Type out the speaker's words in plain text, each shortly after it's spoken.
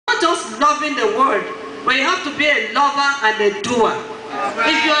just loving the word, but you have to be a lover and a doer.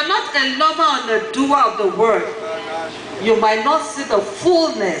 If you are not a lover and a doer of the word, you might not see the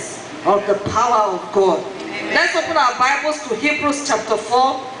fullness of the power of God. Let's open our Bibles to Hebrews chapter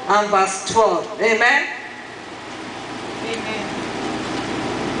 4 and verse 12. Amen. Amen.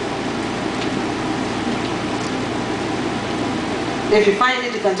 If you find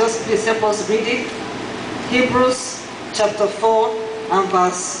it, you can just please help us read it. Hebrews chapter 4 and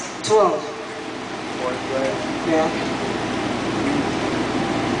verse 12. Yeah.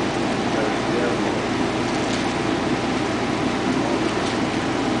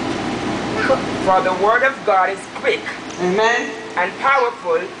 For the word of God is quick, Amen. and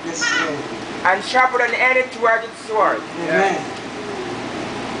powerful, Yes, Lord. and sharper than any two-edged sword, Amen.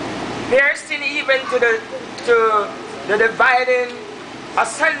 piercing even to the dividing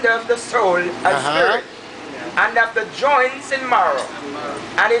asunder of the soul and spirit, and of the joints and marrow,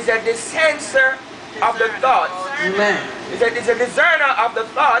 and is a discerner of the thoughts. Amen. Is a discerner of the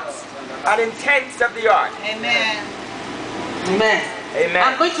thoughts and intents of the heart. Amen. Amen. Amen.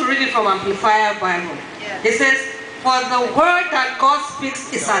 I'm going to read it from Amplifier Bible. Yes. It says, for the word that God speaks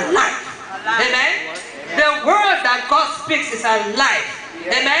is alive. Amen. The word that God speaks is alive.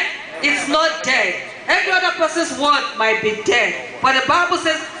 Amen. It's not dead. Every other person's word might be dead, but the Bible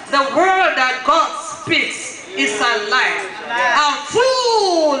says the word that God speaks is alive and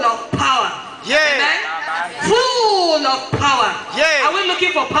full of power. Amen. Full of power. Are we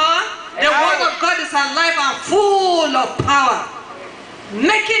looking for power? The word of God is alive and full of power,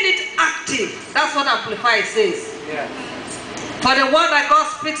 making it active. That's what Amplified says. For the word that God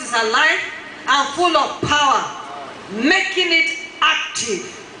speaks is alive and full of power, making it active,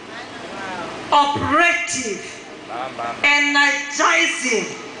 operative, energizing,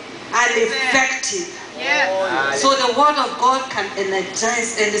 and effective. Yes. So the word of God can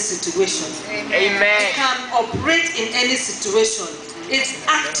energize any situation. Amen. It can operate in any situation. It's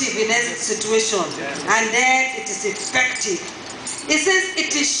active in any situation, and then it is effective. It says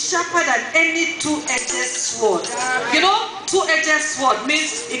it is sharper than any two-edged sword. You know, two-edged sword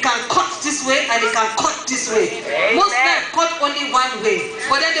means it can cut this way and it can cut this way. Most men cut only one way,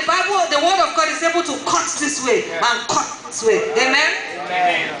 but then the Bible, the word of God is able to cut this way and cut this way. Amen.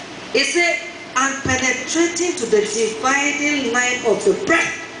 Amen. It says, and penetrating to the dividing line of the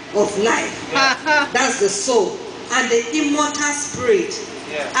breath of life. That's the soul. And the immortal spirit,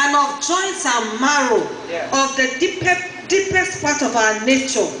 and of joints and marrow, of the deepest part of our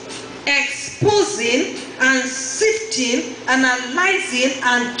nature, exposing and sifting, analyzing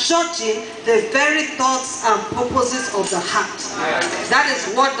and judging the very thoughts and purposes of the heart. That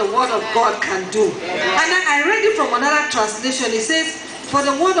is what the word of God can do. And then I read it from another translation. It says, for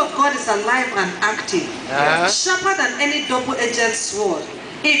the word of God is alive and active, sharper than any double-edged sword.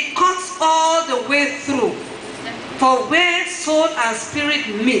 It cuts all the way through, for where soul and spirit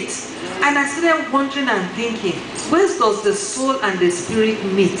meet. And I started wondering and thinking, where does the soul and the spirit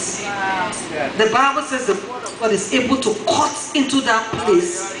meet? The Bible says the word of God is able to cut into that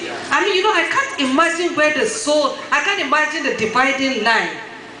place. I mean, you know, I can't imagine where the soul, I can't imagine the dividing line.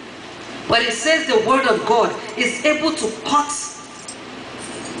 But it says the word of God is able to cut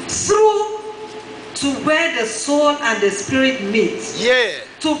through to where the soul and the spirit meet.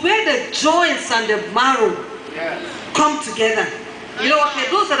 To where the joints and the marrow come together. You know, okay,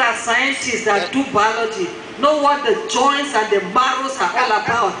 those that are scientists that do biology know what the joints and the marrows are all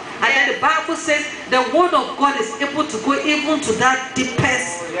about. And then the Bible says the word of God is able to go even to that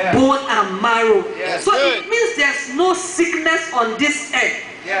deepest bone and marrow. So it means there's no sickness on this earth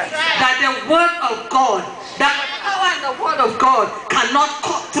that the word of God, that the power and the word of God cannot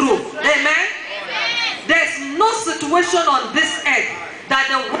cut through. Amen? There's no situation on this earth that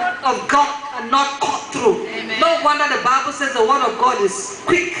the word of God cannot cut through. No wonder the Bible says the word of God is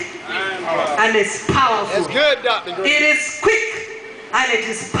quick and it's powerful. That's good, Dr. It is quick and it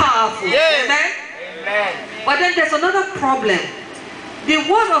is powerful. Amen? Amen. But then there's another problem. The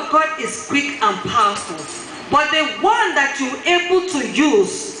word of God is quick and powerful, but the one that you're able to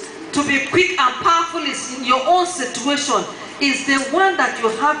use to be quick and powerful is in your own situation is the one that you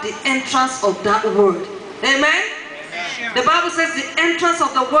have the entrance of that word. Amen? The Bible says the entrance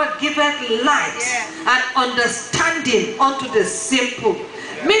of the word giveth light and understanding unto the simple.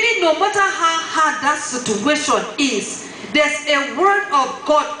 Meaning no matter how hard that situation is, there's a word of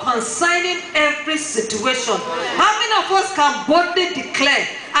God concerning every situation. How many of us can boldly declare,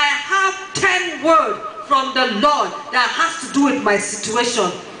 I have 10 words from the Lord that has to do with my situation?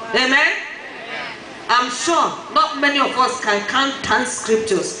 Amen? I'm sure not many of us can count 10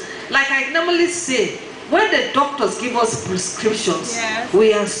 scriptures. Like I normally say, when the doctors give us prescriptions, Yes.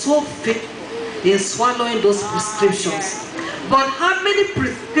 we are so fit in swallowing those prescriptions. But how many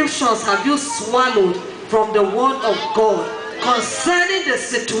prescriptions have you swallowed from the word of God concerning the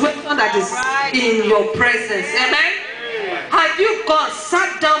situation that is in your presence? Amen? Have you gone,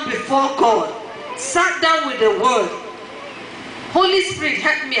 sat down before God, sat down with the word? Holy Spirit,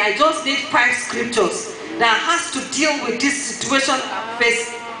 help me. I just need 5 scriptures that has to deal with this situation I'm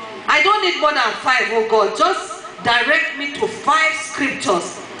facing. I don't need more than 5, oh God. Just direct me to 5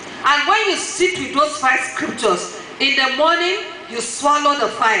 scriptures. And when you sit with those 5 scriptures, in the morning, you swallow the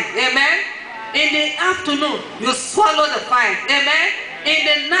 5. Amen? In the afternoon, you swallow the 5. Amen? In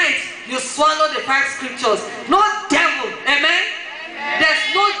the night, you swallow the 5 scriptures. No devil. Amen?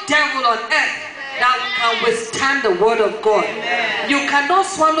 There's no devil on earth that can withstand the word of God. Amen. You cannot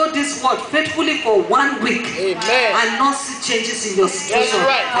swallow this word faithfully for 1 week. Amen. And not see changes in your situation.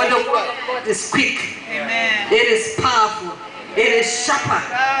 Right. For the word of God is quick. Amen. It is powerful. It is sharper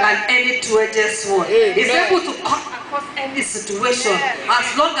than any two-edged sword. It's able to cut across any situation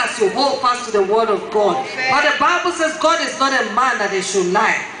as long as you hold fast to the word of God. But the Bible says God is not a man that he should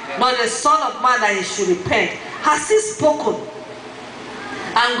lie, nor the son of man that he should repent. Has he spoken?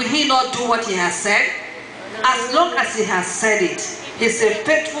 And will he not do what he has said? As long as he has said it, he's a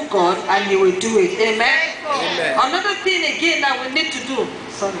faithful God and he will do it. Amen? Amen. Another thing again that we need to do.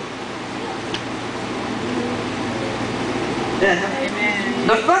 Sorry. Amen.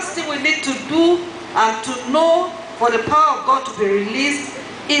 The first thing we need to do and to know for the power of God to be released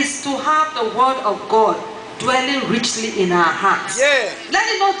is to have the word of God dwelling richly in our hearts. Yeah. Let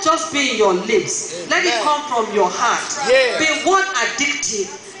it not just be in your lips. Amen. Let it come from your heart. Yeah. Be word addictive.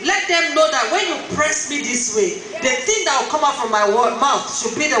 Let them know that when you press me this way, the thing that will come out from my mouth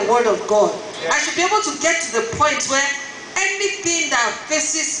should be the word of God. Yeah. I should be able to get to the point where anything that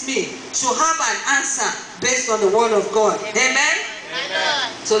faces me should have an answer based on the word of God. Amen? Amen.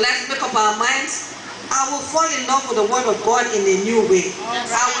 So let's make up our minds. I will fall in love with the word of God in a new way.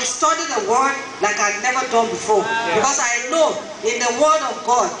 I will study the word like I've never done before. Because I know in the word of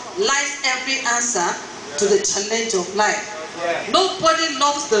God lies every answer to the challenge of life. Nobody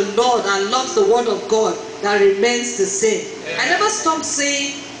loves the Lord and loves the word of God that remains the same. I never stop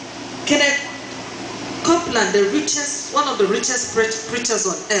saying, Kenneth Copeland, one of the richest preachers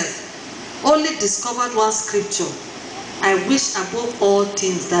on earth, only discovered one scripture. I wish above all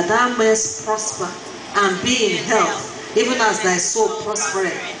things that thou mayest prosper and be in health, even as thy soul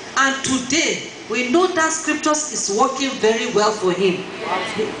prospereth. And today, we know that scriptures is working very well for him.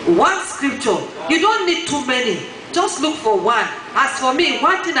 One scripture, you don't need too many. Just look for one. As for me,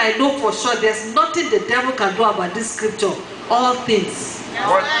 one thing I know for sure, there's nothing the devil can do about this scripture. All things.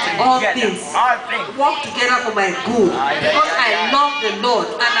 All things work together for my good, because I love the Lord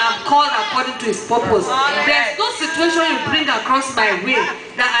and I'm called according to his purpose. There's no situation you bring across my way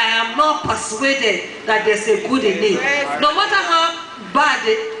that I am not persuaded that there's a good in it. No matter how bad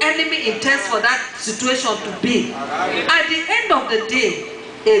the enemy intends for that situation to be, at the end of the day,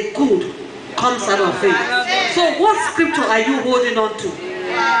 a good comes out of it. So what scripture are you holding on to?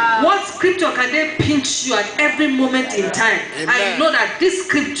 What scripture can they pinch you at every moment in time? Amen. I know that this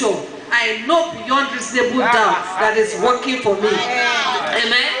scripture, I know beyond reasonable doubt that is working for me.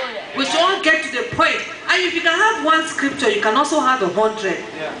 Amen. We should all get to the point. And if you can have one scripture, you can also have 100.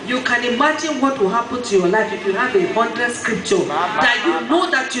 You can imagine what will happen to your life if you have 100 scripture that you know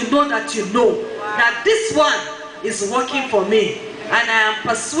that you know that you know that this one is working for me. And I am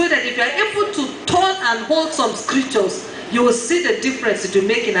persuaded if you are able to turn and hold some scriptures, you will see the difference it will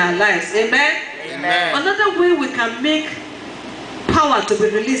make in our lives. Amen? Amen. Another way we can make power to be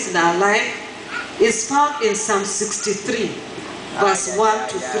released in our life is found in Psalm 63, verse 1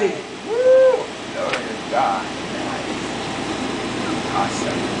 to 3. Woo! Glory to God.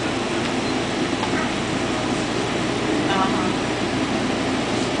 Awesome.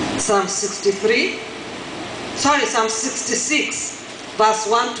 Psalm 66, verse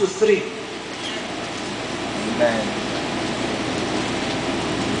 1 to 3. Amen.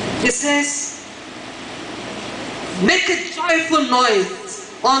 It says, make a joyful noise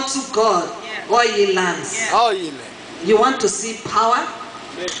unto God, all ye lands. All ye lands. You want to see power?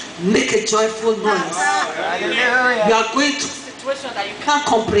 Make a joyful noise. You are going to a situation that you can't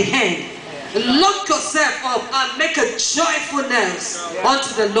comprehend. Lock yourself up and make a joyful noise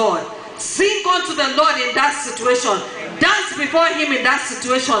unto the Lord. Sing unto the Lord in that situation. Dance before him in that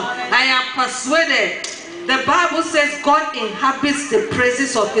situation. I am persuaded. The Bible says God inhabits the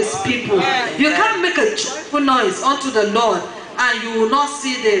praises of his people. You can't make a joyful noise unto the Lord and you will not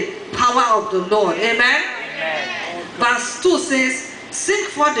see the power of the Lord. Amen? Verse 2 says, sing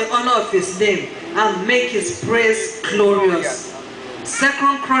for the honor of his name. and make his praise glorious. 2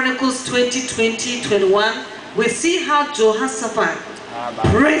 Chronicles 20:21, we see how Jehoshaphat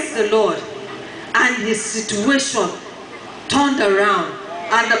praised the Lord and his situation turned around.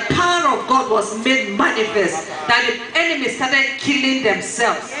 And the power of God was made manifest, that the enemy started killing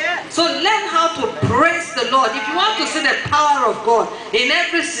themselves. So learn how to praise the Lord. If you want to see the power of God in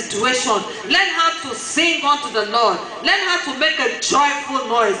every situation, learn how to sing unto the Lord. Learn how to make a joyful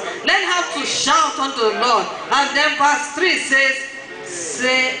noise. Learn how to shout unto the Lord. And then verse 3 says,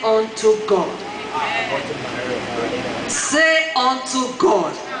 say unto God. Say unto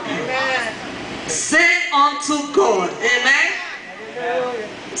God. Say unto God. Amen.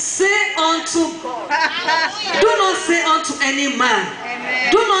 Say unto God. Do not say unto any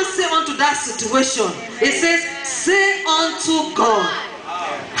man. Do not say unto that situation. It says, say unto God.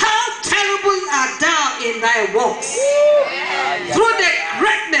 How terrible art thou in thy works. Through the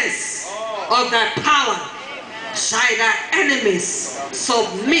greatness of thy power shall thy enemies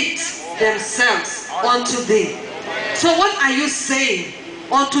submit themselves unto thee. So what are you saying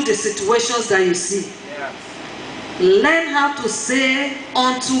unto the situations that you see? Learn how to say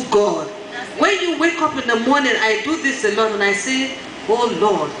unto God. When you wake up in the morning, I do this a lot, and I say, oh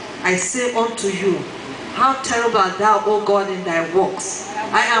Lord, I say unto you, how terrible art thou, O God, in thy works.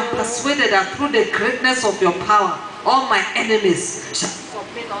 I am persuaded that through the greatness of your power, all my enemies shall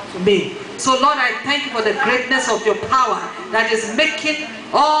submit unto me. So Lord, I thank you for the greatness of your power that is making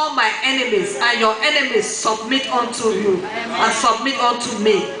all my enemies and your enemies submit unto you and submit unto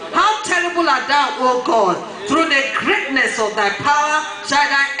me. How terrible art thou, O God. Through the greatness of thy power shall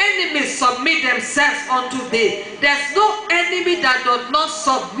thy enemies submit themselves unto thee. There's no enemy that does not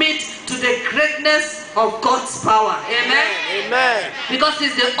submit to the greatness of God's power. Amen? Amen. Because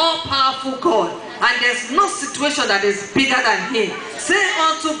he's the all-powerful God. And there's no situation that is bigger than him. Say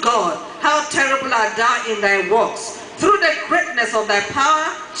unto God, how terrible art thou in thy works. Through the greatness of thy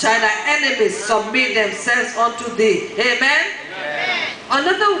power shall thy enemies submit themselves unto thee. Amen? Amen.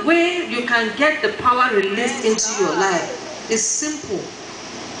 Another way you can get the power released into your life is simple.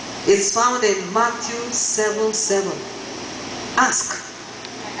 It's found in Matthew 7:7. Ask.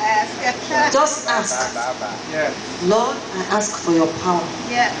 Just ask. Lord, I ask for your power.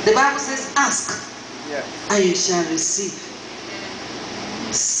 The Bible says, ask and you shall receive.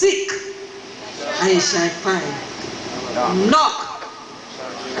 Seek and you shall find. Knock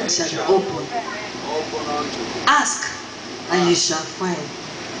and shall be open. Ask and you shall find.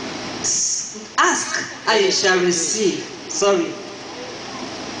 Ask and you shall receive.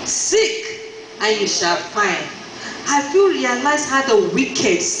 Seek and you shall find. Have you realized how the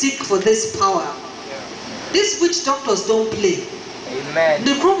wicked seek for this power? These witch doctors don't play. Amen.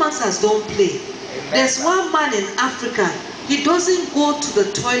 The necromancers don't play. Amen. There's one man in Africa. He doesn't go to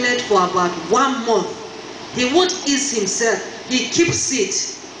the toilet for about 1 month. He won't ease himself. He keeps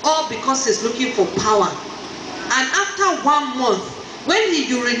it. All because he's looking for power. And after 1 month, when he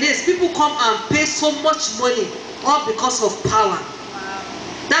urinates, people come and pay so much money. All because of power.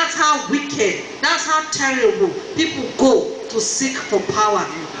 That's how wicked, that's how terrible people go to seek for power.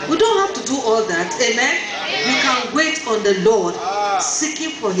 We don't have to do all that. Amen? You can wait on the Lord,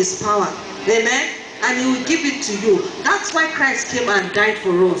 seeking for his power. Amen? And he will give it to you. That's why Christ came and died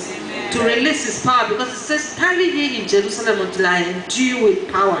for us. To release his power. Because it says, tarry ye in Jerusalem until I endue you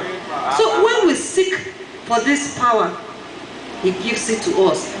with power. So when we seek for this power, he gives it to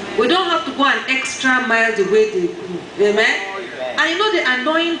us. We don't have to go an extra mile the way they do. Amen? And you know the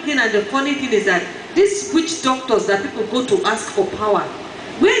annoying thing and the funny thing is that these witch doctors that people go to ask for power,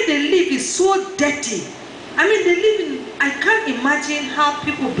 where they live is so dirty. I mean, they live in, I can't imagine how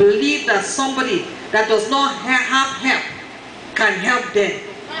people believe that somebody that does not have help can help them.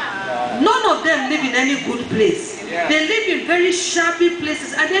 None of them live in any good place. They live in very shabby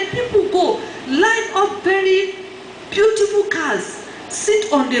places, and then people go, line up very beautiful cars,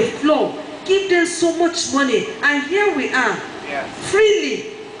 sit on the floor, give them so much money, and here we are. Freely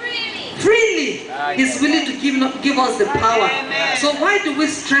he's willing to give us the power. So why do we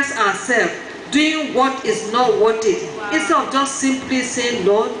stress ourselves doing what is not worth it, instead of just simply saying,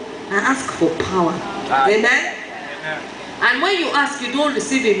 Lord, I ask for power. Amen? And when you ask, you don't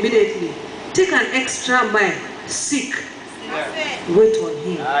receive immediately. Take an extra mile, seek, wait on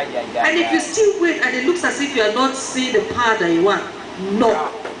him. And if you still wait and it looks as if you are not seeing the power that you want,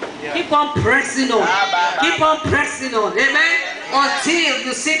 no. Keep on pressing on. Keep on pressing on. Amen? Until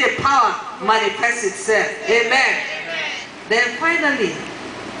you see the power manifest itself. Amen. Then finally,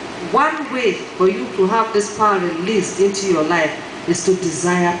 one way for you to have this power released into your life is to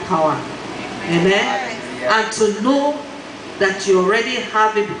desire power. Amen? And to know that you already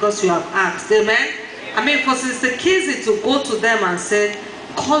have it because you have asked. Amen? I mean, for Sister Casey to go to them and say,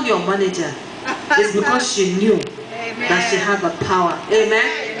 call your manager, it's because she knew that she had the power. Amen?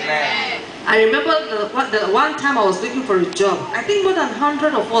 Amen. I remember the one time I was looking for a job. I think more than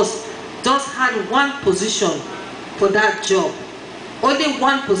 100 of us just had one position for that job. Only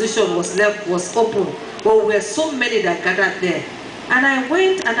one position was left, was open. But we were so many that gathered there. And I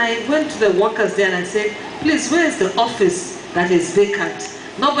went to the workers there and I said, please, where is the office that is vacant?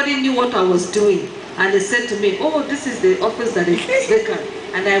 Nobody knew what I was doing. And they said to me, oh, this is the office that is vacant.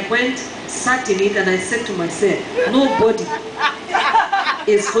 And I went, sat in it, and I said to myself, nobody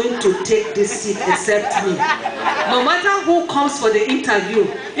is going to take this seat except me. No matter who comes for the interview,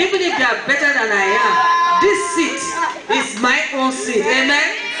 even if they are better than I am, this seat is my own seat.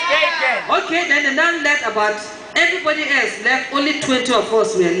 Amen? Okay, then they now left about, everybody else left, only 20 of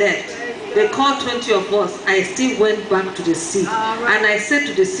us were left. They called 20 of us. I still went back to the seat. And I said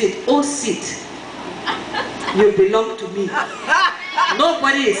to the seat, oh seat, you belong to me.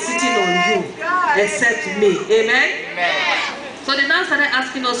 Nobody is sitting on you except me. Amen? Amen. So they now started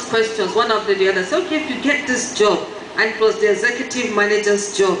asking us questions, one after the other. So, okay, if you get this job, and it was the executive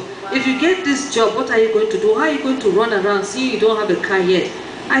manager's job, if you get this job, what are you going to do? How are you going to run around? See, you don't have a car yet.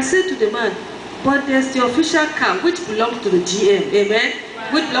 I said to the man, but there's the official car which belongs to the GM. Amen?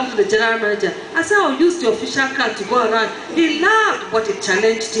 Which belongs to the general manager. I said, I'll use the official car to go around. He laughed, but it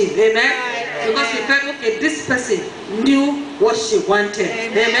challenged him. Amen? Because he felt, okay, this person knew what she wanted.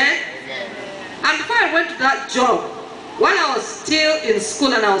 Amen? And before I went to that job, while I was still in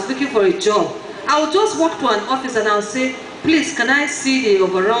school and I was looking for a job, I would just walk to an office and I would say, please, can I see the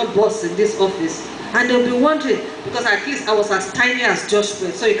overall boss in this office? And they'll be wondering, because at least I was as tiny as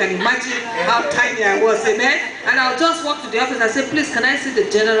Joshua, so you can imagine how tiny I was, amen? And I'll just walk to the office and say, please, can I see the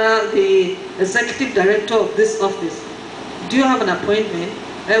general, the executive director of this office? Do you have an appointment?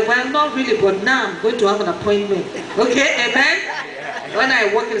 Well, not really, but now I'm going to have an appointment. Okay, amen? When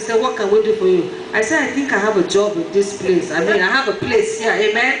I walk in, they say, what can we do for you? I say, I think I have a job in this place. I mean, I have a place here,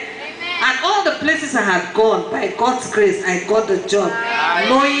 amen? And all the places I had gone, by God's grace, I got the job,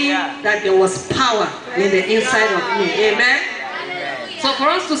 knowing that there was power in the inside of me. Amen? So for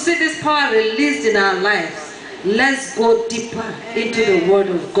us to see this power released in our lives, let's go deeper into the Word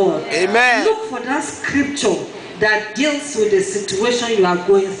of God. Amen. Look for that scripture that deals with the situation you are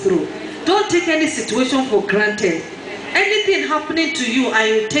going through. Don't take any situation for granted. Anything happening to you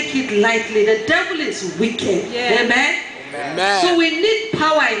and you take it lightly, the devil is wicked. Amen? Amen. So we need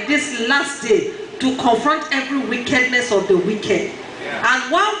power in this last day to confront every wickedness of the wicked.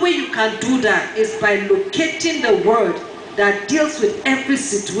 And one way you can do that is by locating the word that deals with every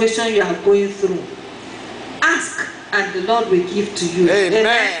situation you are going through. Ask and the Lord will give to you.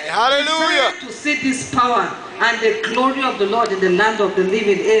 Amen. Hallelujah. Desire to see this power and the glory of the Lord in the land of the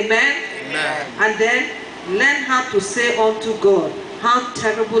living. Amen. Amen. And then learn how to say unto God, how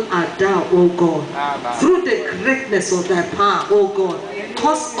terrible art thou, O God. Through the greatness of thy power, O God,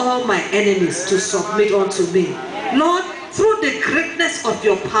 cause all my enemies to submit unto me. Lord, through the greatness of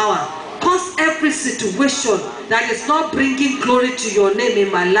your power, cause every situation that is not bringing glory to your name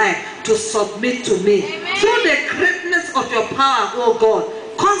in my life to submit to me. Through the greatness of your power, O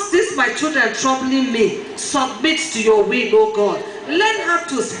God, cause this my children troubling me, submit to your will, O God. Learn how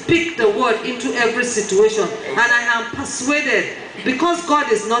to speak the word into every situation. And I am persuaded, because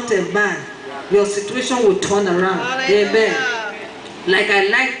God is not a man, your situation will turn around. Amen. Like I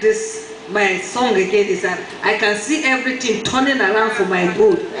like this, my song again is that I can see everything turning around for my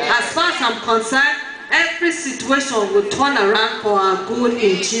good. As far as I'm concerned, every situation will turn around for our good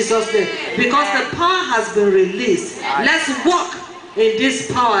in Jesus' name. Because the power has been released. Let's walk in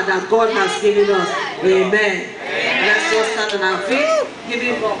this power that God has given us. Amen. Let's just stand on our feet. Give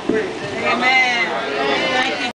him more praise. Amen.